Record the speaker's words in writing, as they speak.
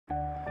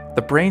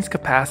The brain's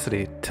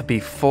capacity to be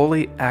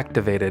fully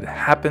activated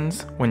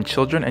happens when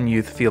children and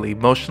youth feel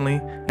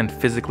emotionally and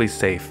physically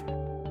safe.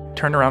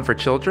 Turnaround for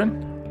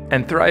Children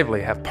and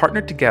Thrively have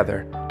partnered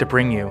together to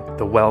bring you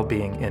the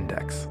Well-Being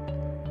Index.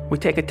 We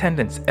take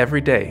attendance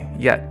every day,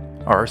 yet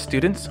are our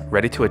students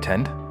ready to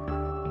attend?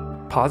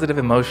 Positive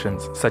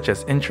emotions such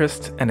as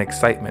interest and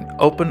excitement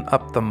open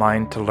up the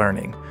mind to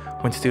learning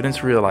when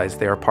students realize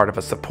they are part of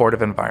a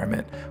supportive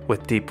environment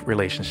with deep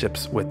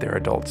relationships with their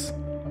adults.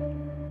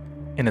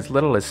 In as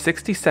little as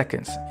 60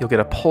 seconds, you'll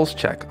get a pulse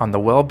check on the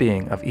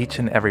well-being of each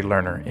and every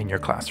learner in your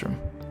classroom.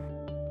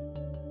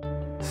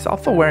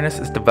 Self-awareness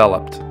is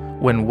developed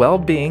when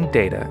well-being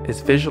data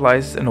is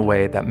visualized in a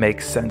way that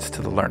makes sense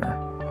to the learner.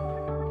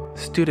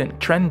 Student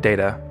trend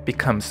data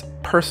becomes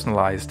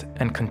personalized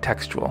and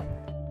contextual.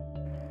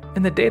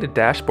 In the data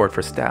dashboard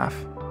for staff,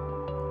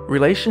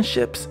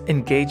 relationships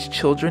engage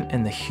children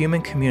in the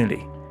human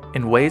community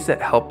in ways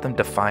that help them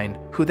define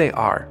who they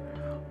are,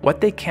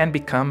 what they can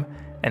become,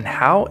 and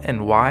how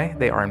and why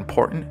they are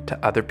important to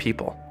other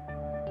people.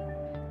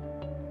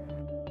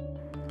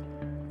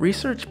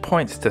 Research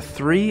points to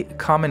 3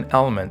 common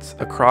elements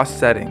across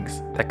settings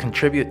that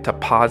contribute to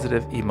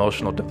positive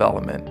emotional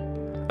development: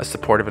 a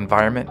supportive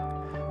environment,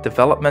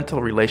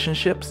 developmental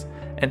relationships,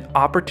 and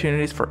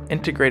opportunities for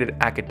integrated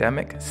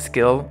academic,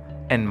 skill,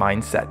 and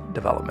mindset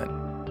development.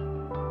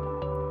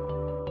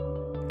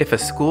 If a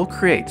school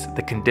creates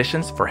the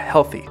conditions for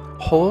healthy,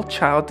 whole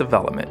child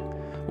development,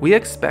 we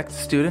expect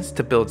students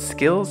to build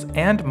skills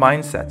and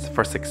mindsets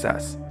for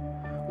success.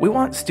 We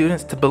want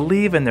students to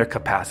believe in their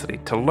capacity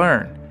to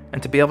learn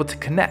and to be able to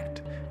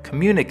connect,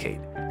 communicate,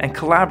 and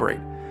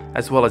collaborate,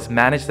 as well as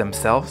manage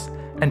themselves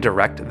and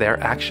direct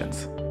their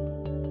actions.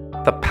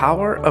 The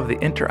power of the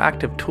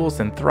interactive tools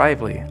in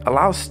Thrively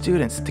allows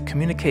students to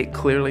communicate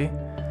clearly,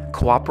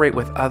 cooperate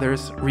with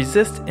others,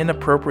 resist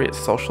inappropriate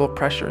social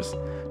pressures,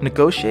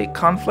 negotiate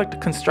conflict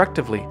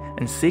constructively,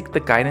 and seek the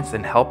guidance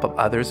and help of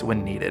others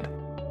when needed.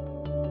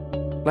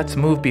 Let's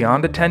move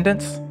beyond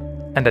attendance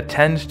and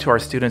attend to our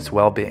students'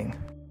 well-being.